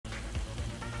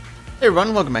Hey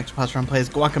everyone, welcome back to Positron Plays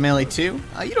Guacamelee 2.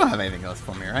 You don't have anything else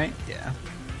for me, right?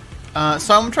 Yeah.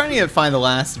 So I'm trying to find the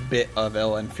last bit of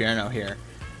El Infierno here.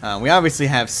 We obviously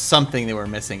have something that we're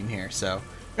missing here, so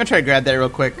I'm going to try to grab that real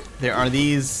quick. There are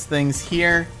these things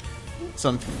here. So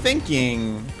I'm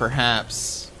thinking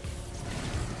perhaps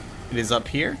it is up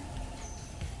here.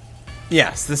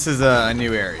 Yes, this is a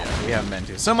new area we haven't been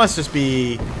to. So it must just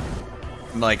be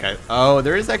like a... Oh,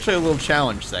 there is actually a little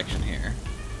challenge section here.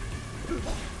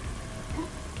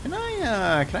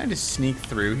 Can I just sneak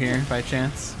through here by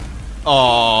chance?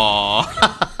 Oh,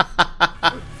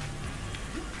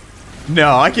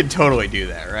 no, I can totally do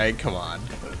that, right? Come on.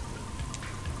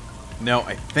 No,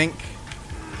 I think...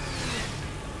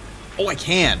 Oh, I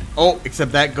can. Oh,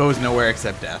 except that goes nowhere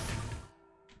except death.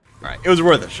 Alright, it was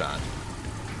worth a shot.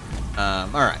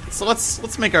 Alright, so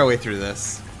let's make our way through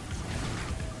this.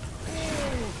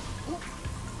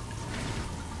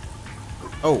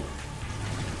 Oh.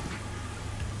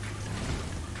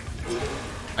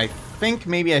 I think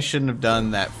maybe I shouldn't have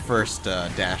done that first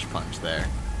dash punch there.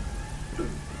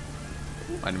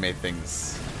 Might have made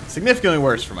things significantly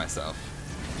worse for myself.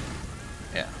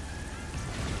 Yeah.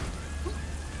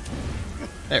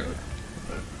 There we go.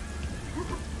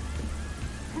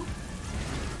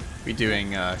 We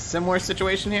doing a similar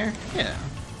situation here? Yeah.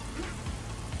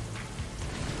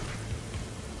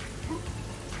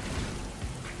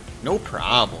 No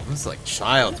problem. This is like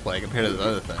child's play compared to the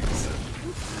other things.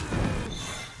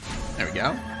 There we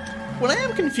go. What I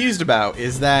am confused about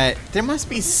is that there must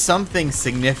be something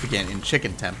significant in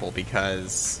Chicken Temple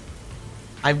because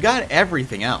I've got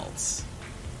everything else.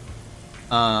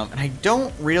 And I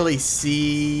don't really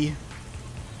see...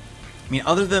 I mean,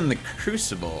 other than the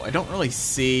Crucible, I don't really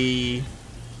see...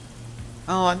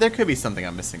 Oh, there could be something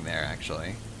I'm missing there,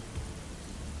 actually.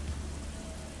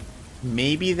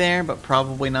 Maybe there, but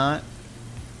probably not.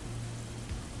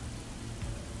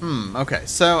 Okay,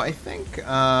 so I think what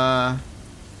I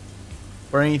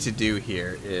need to do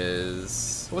here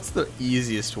is... What's the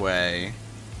easiest way?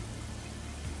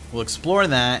 We'll explore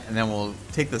that, and then we'll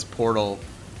take this portal.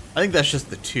 I think that's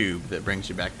just the tube that brings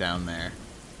you back down there.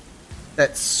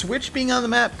 That switch being on the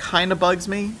map kind of bugs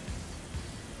me.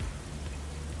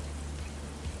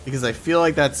 Because I feel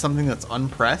like that's something that's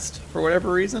unpressed for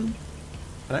whatever reason.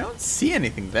 But I don't see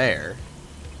anything there.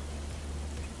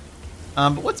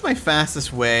 But what's my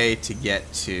fastest way to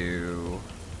get to...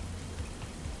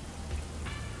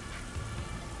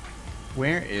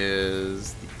 Where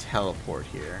is the teleport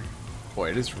here? Boy,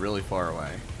 it is really far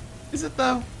away. Is it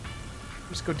though?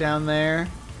 Just go down there.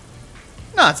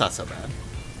 No, it's not so bad.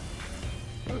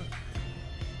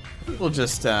 We'll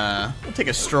just, we'll take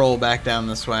a stroll back down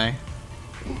this way.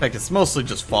 In fact, it's mostly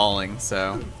just falling,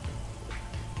 so...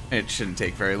 It shouldn't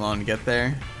take very long to get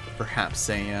there. Perhaps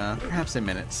a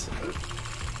minute.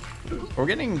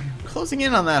 We're closing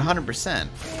in on that 100%,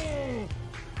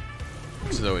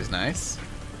 which is always nice.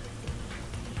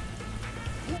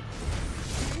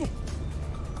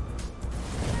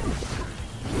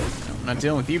 I'm not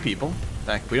dealing with you people. In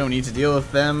fact, we don't need to deal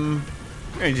with them.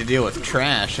 We don't need to deal with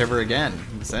trash ever again,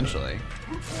 essentially.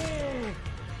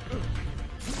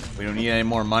 We don't need any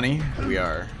more money. We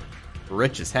are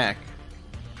rich as heck.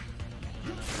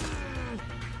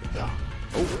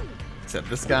 Oh, except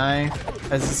this guy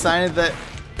has decided that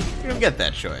you don't get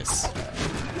that choice.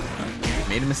 You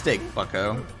made a mistake,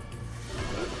 bucko.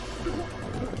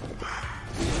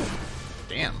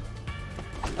 Damn.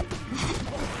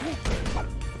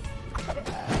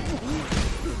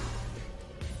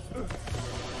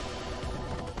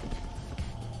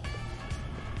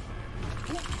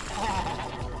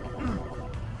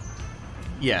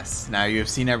 Yes, now you have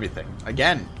seen everything.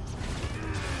 Again.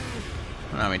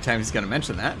 I don't know how many times he's going to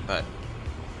mention that, but...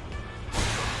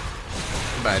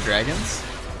 Goodbye, dragons.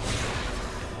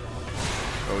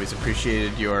 Always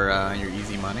appreciated your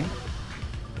easy money.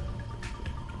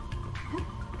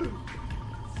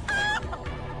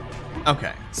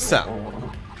 Okay, so...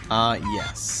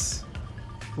 yes.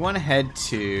 We want to head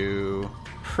to...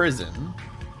 prison.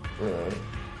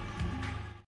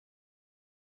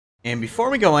 And before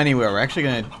we go anywhere, we're actually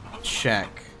going to check...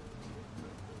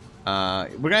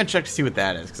 we're going to check to see what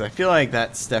that is, because I feel like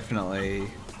that's definitely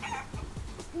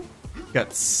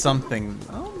got something...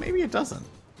 Oh, maybe it doesn't.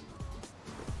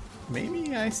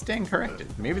 Maybe I stand corrected.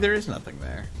 Maybe there is nothing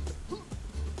there.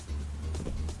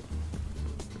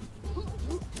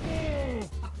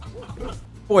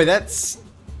 Boy, that's...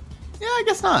 Yeah, I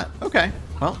guess not. Okay.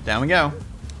 Well, down we go.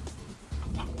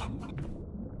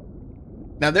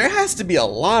 Now, there has to be a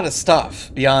lot of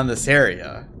stuff beyond this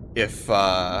area if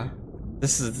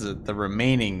this is the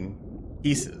remaining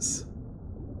pieces.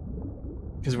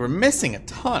 Because we're missing a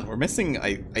ton. We're missing,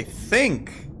 I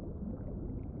think...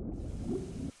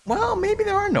 Well, maybe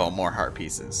there are no more heart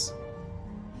pieces.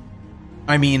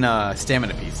 I mean,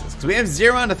 stamina pieces. Because we have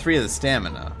 0 out of 3 of the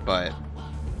stamina, but...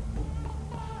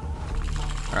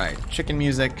 Alright, chicken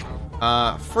music.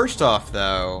 First off,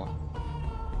 though,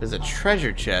 there's a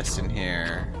treasure chest in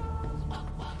here.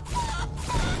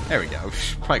 There we go.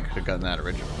 Probably could have gotten that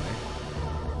originally.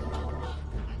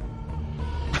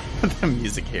 The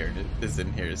music here is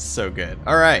in here is so good.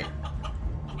 Alright.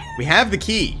 We have the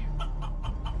key.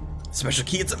 Special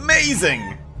key, it's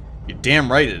amazing! You're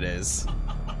damn right it is.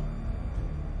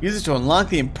 Use it to unlock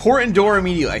the important door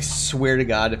immediately. I swear to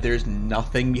God, if there's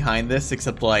nothing behind this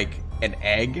except like an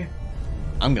egg,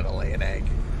 I'm gonna lay an egg.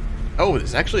 Oh,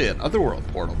 there's actually an otherworld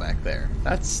portal back there.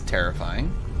 That's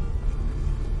terrifying.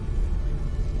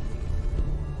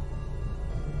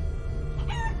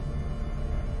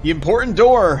 The important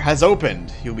door has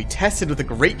opened. You'll be tested with a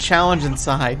great challenge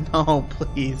inside. No,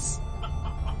 please.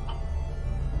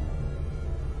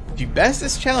 If you best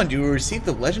this challenge, you will receive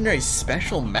the legendary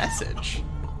special message.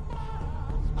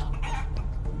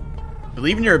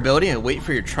 Believe in your ability and wait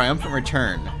for your triumphant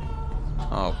return.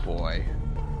 Oh boy.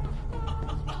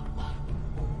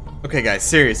 Okay guys,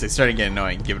 seriously, it's starting to get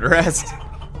annoying. Give it a rest.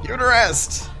 Give it a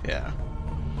rest. Yeah.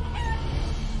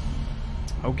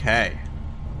 Okay.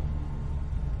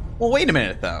 Well, wait a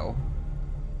minute, though.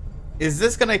 Is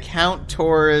this going to count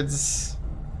towards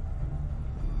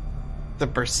the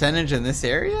percentage in this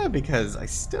area? Because I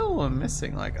still am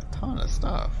missing, like, a ton of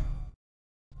stuff.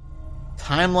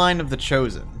 Timeline of the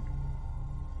Chosen.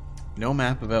 No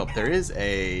map available. There is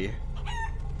a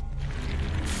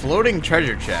floating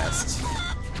treasure chest.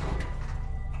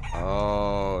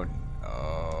 Oh,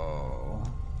 no.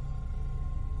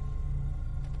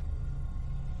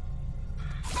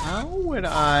 How would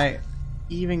I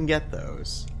even get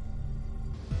those?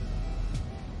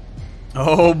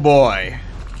 Oh boy.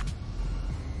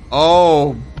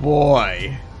 Oh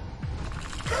boy.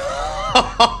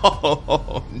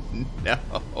 Oh no.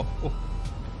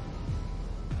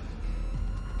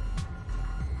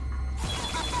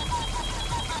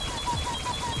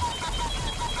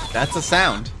 That's a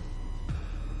sound.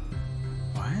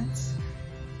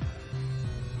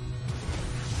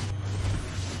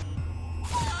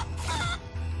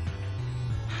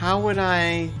 How would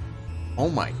I... Oh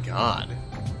my god.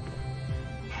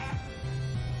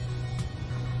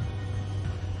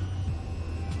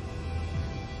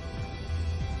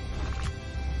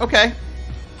 Okay.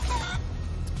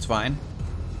 It's fine.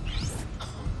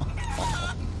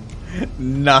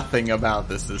 Nothing about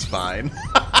this is fine.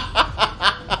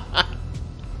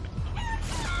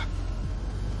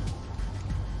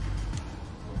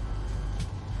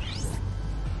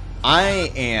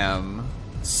 I am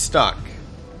stuck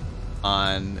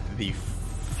on the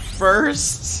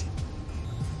first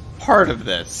part of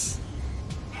this.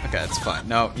 Okay, that's fine.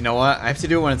 No, you know what? I have to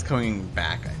do it when it's coming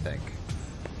back, I think.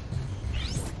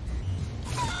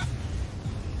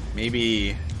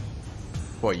 Maybe...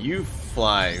 Boy, you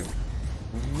fly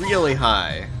really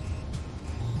high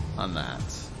on that.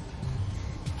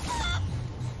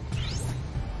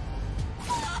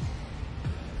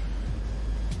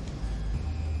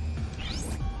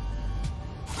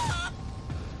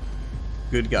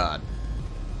 Good God.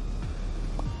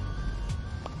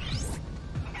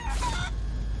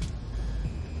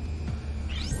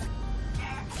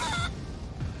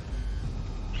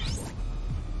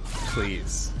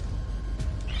 Please.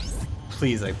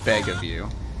 Please, I beg of you.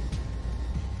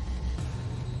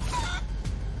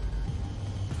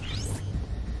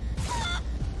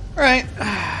 Alright.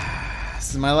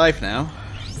 This is my life now.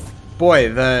 Boy,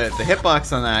 the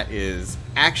hitbox on that is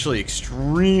actually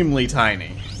extremely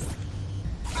tiny.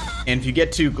 And if you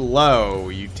get too low,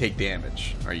 you take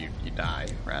damage. Or you die,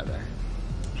 rather.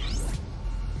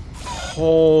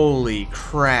 Holy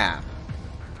crap.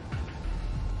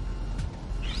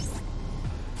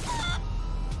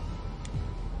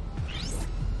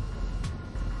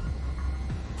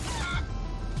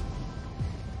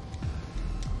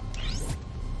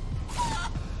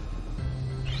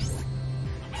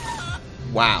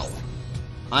 Wow.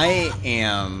 I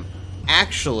am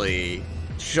actually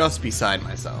just beside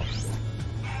myself.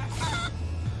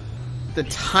 The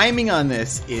timing on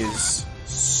this is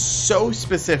so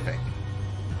specific.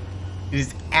 It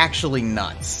is actually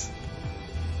nuts.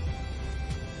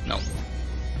 Nope.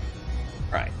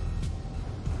 Right.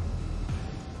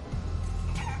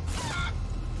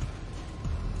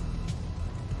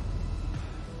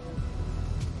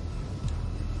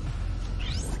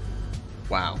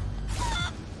 Wow.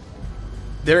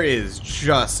 There is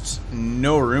just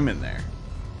no room in there.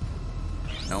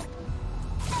 Nope.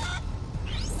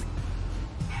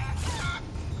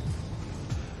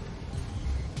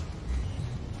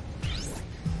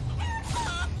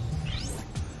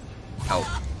 Help.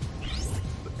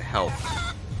 Help.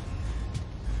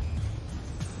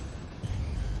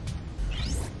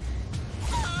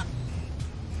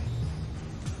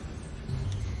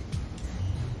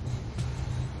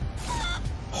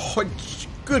 Oh,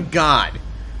 good God.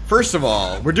 First of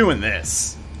all, we're doing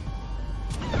this.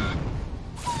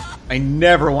 I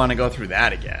never want to go through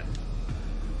that again.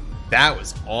 That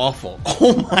was awful.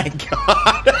 Oh my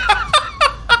God.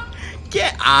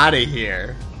 Get out of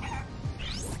here.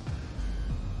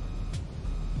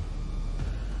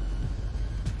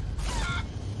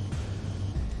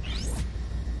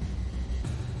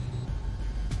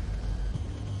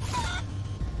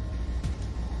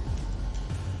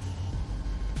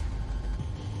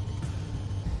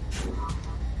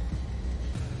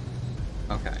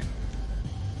 Okay.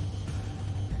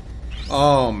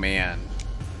 Oh, man.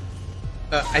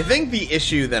 I think the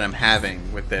issue that I'm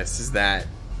having with this is that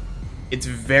it's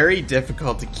very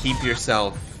difficult to keep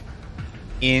yourself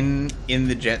in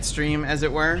the jet stream, as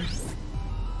it were,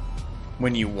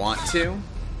 when you want to.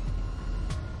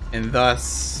 And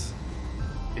thus,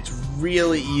 it's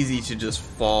really easy to just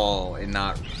fall and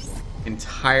not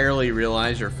entirely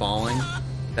realize you're falling,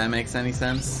 if that makes any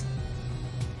sense.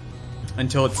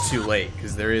 Until it's too late,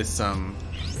 because there is some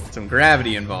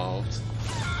gravity involved.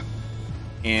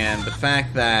 And the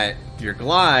fact that your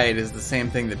glide is the same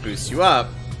thing that boosts you up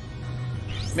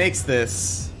makes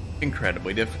this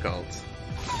incredibly difficult.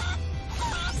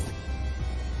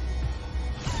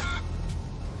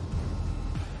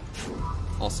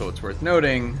 Also, it's worth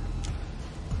noting,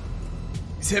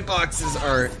 these hitboxes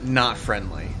are not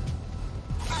friendly.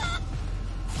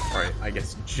 Or, I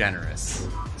guess, generous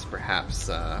is perhaps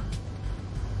the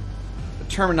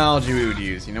terminology we would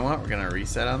use. You know what? We're gonna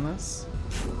reset on this.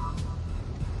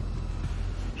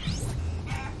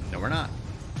 No, we're not.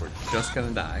 We're just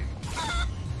gonna die.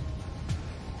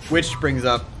 Which brings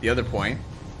up the other point.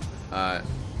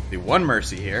 The one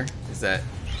mercy here is that,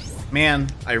 man,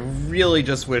 I really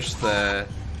just wish the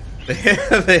the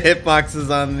hitboxes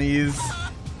on these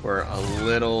were a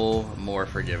little more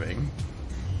forgiving.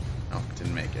 Oh,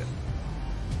 didn't make it.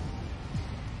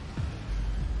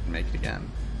 Didn't make it again.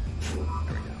 There we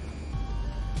go.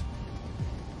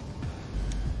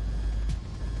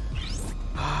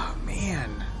 Oh,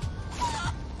 man.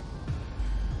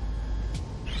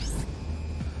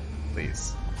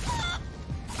 Please.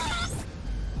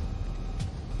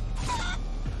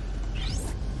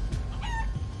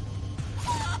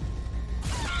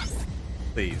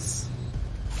 Please.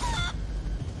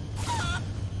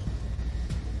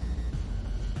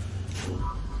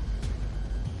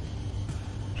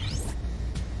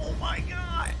 Oh my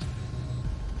God.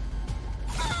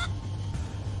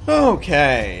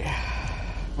 Okay.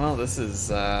 Well, this is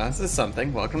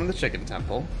something. Welcome to the Chicken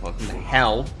Temple. Welcome to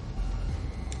hell.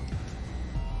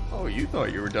 Oh, you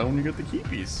thought you were done when you got the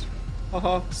keepies.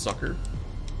 Haha, sucker.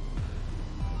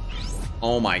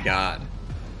 Oh my God.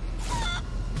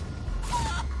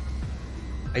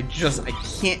 I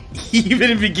can't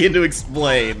even begin to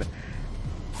explain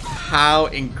how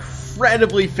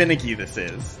incredibly finicky this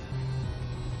is.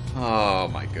 Oh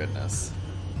my goodness.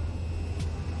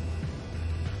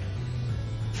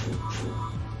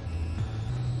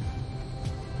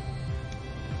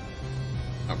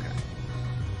 Okay.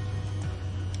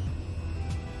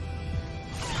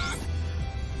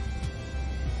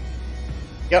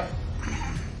 Yep.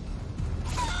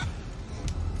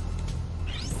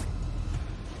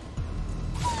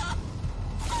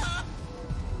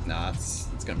 Nah, it's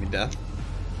gonna be death.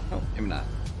 Oh, maybe not.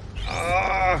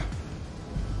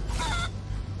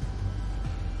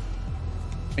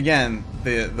 Again,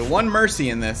 the one mercy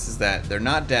in this is that they're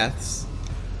not deaths.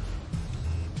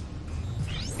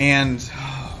 And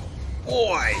oh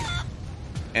boy.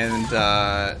 And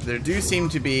there do seem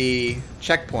to be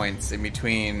checkpoints in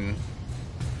between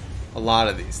a lot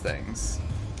of these things.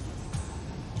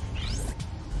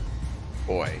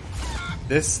 Boy.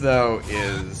 This, though,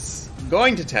 is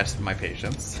going to test my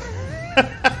patience.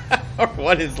 Or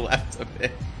what is left of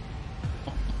it.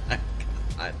 Oh my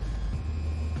God.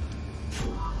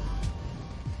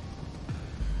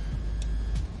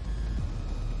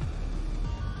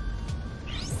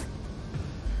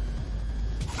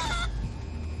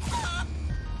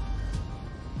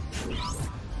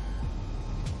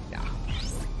 Yeah.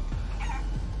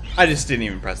 I just didn't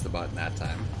even press the button that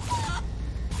time.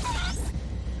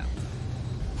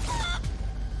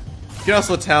 You can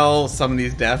also tell some of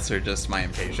these deaths are just my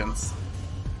impatience,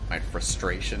 my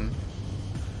frustration.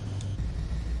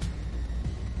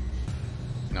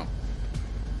 No.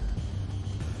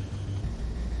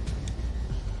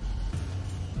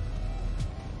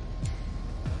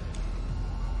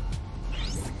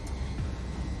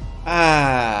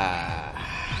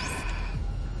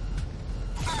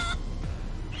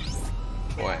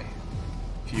 Boy.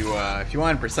 If you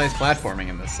want precise platforming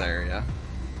in this area,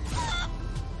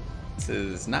 this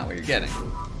is not what you're getting.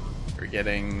 You're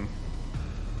getting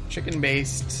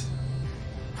chicken-based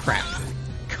crap.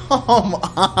 Come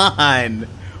on!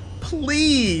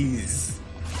 Please!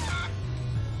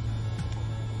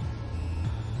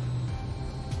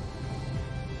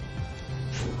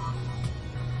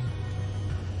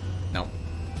 Nope.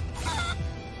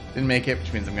 Didn't make it,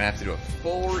 which means I'm gonna have to do a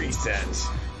full reset. Is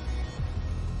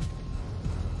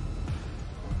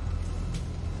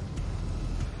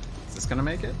this gonna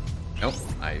make it? Nope.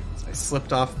 I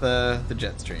slipped off the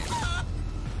jet stream.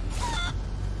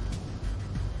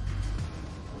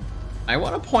 I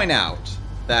want to point out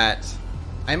that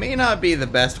I may not be the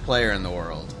best player in the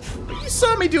world, but you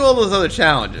saw me do all those other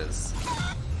challenges.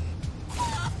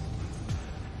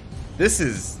 This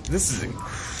is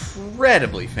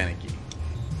incredibly finicky.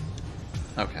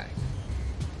 Okay.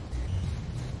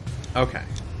 Okay.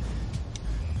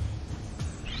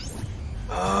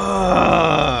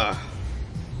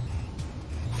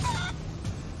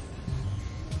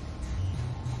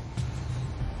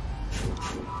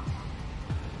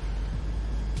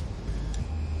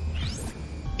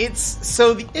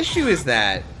 So the issue is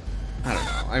that, I don't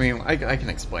know, I mean, I can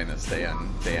explain this day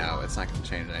in, day out, it's not going to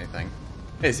change anything.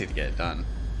 I just need to get it done.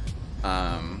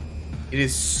 It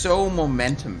is so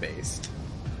momentum based.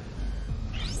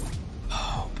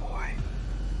 Oh boy.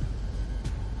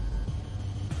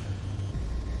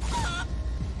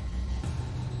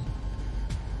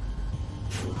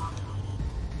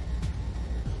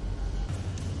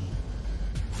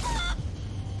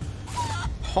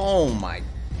 Oh my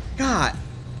god.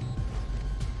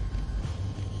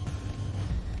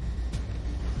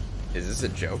 Is this a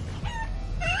joke?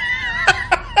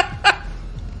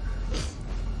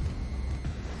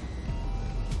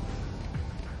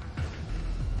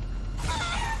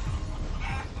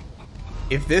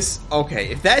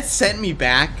 If that sent me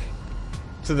back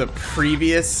to the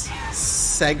previous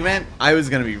segment, I was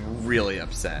gonna be really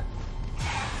upset.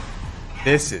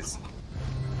 This is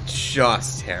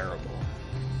just terrible.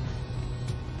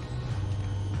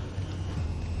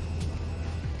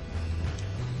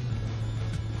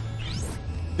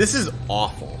 This is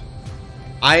awful.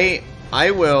 I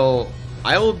will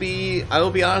be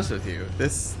honest with you.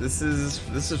 This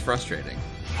is frustrating.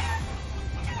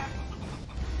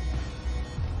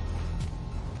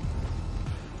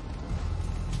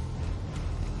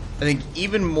 I think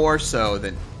even more so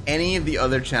than any of the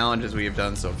other challenges we have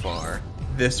done so far,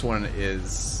 this one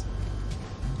is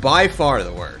by far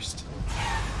the worst.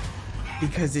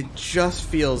 Because it just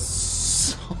feels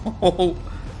so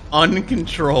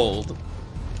uncontrolled.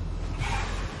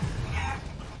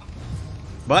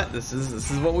 But this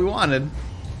is what we wanted.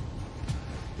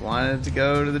 We wanted to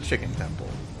go to the chicken temple.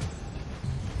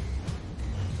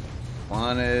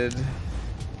 Wanted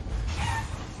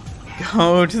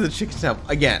go to the chicken temple.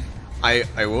 Again, I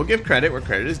will give credit where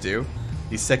credit is due.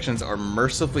 These sections are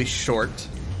mercifully short.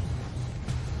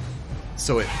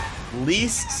 So at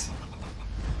least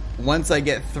once I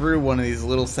get through one of these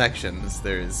little sections,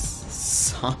 there's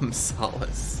some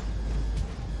solace.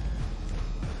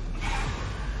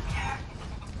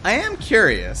 I am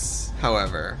curious,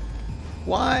 however,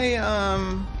 why,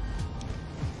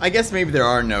 I guess maybe there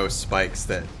are no spikes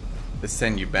that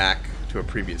send you back to a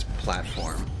previous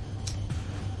platform.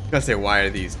 I was gonna say, why are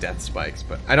these death spikes,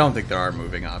 but I don't think there are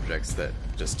moving objects that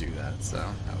just do that, so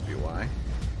that would be why.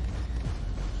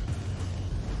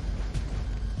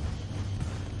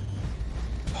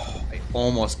 Oh, I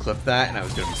almost clipped that, and I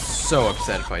was gonna be so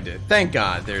upset if I did. Thank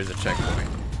God there's a checkpoint.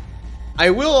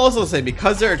 I will also say,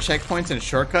 because there are checkpoints and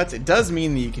shortcuts, it does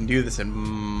mean that you can do this in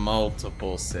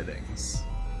multiple sittings.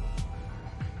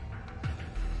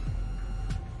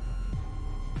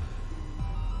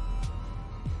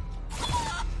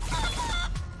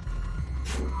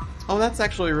 Oh, that's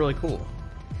actually really cool.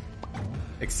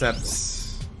 Except...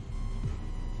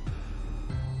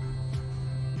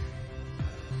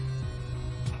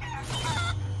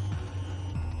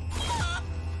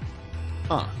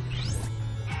 Huh.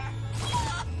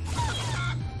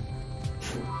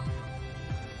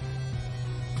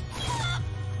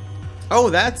 Oh,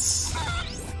 that's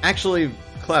actually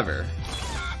clever.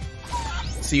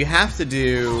 So you have to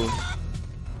do...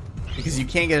 Because you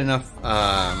can't get enough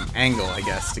angle, I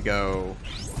guess, to go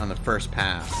on the first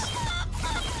pass.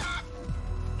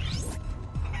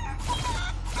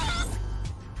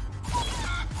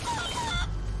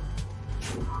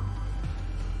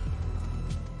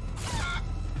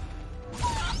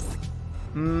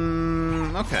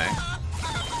 Okay.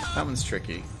 That one's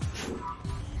tricky.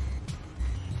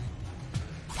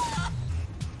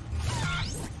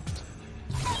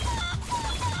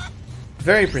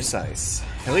 Very precise.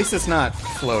 At least it's not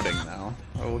floating, though.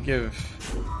 We'll give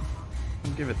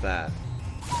it that.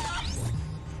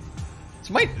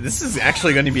 This is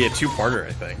actually going to be a two-parter,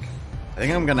 I think. I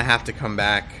think I'm going to have to come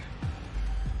back.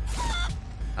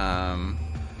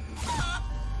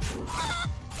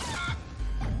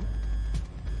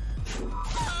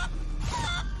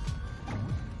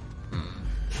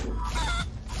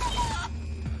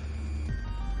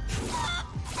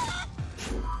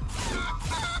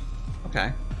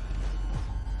 Okay.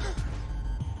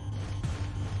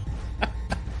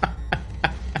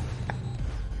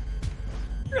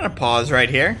 We're gonna pause right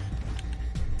here.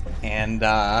 And,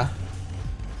 yeah.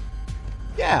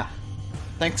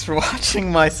 Thanks for watching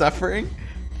my suffering.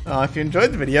 If you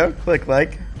enjoyed the video, click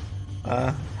like.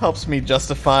 Helps me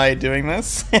justify doing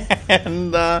this.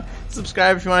 And,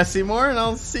 subscribe if you want to see more, and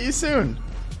I'll see you soon.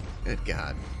 Good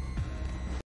God.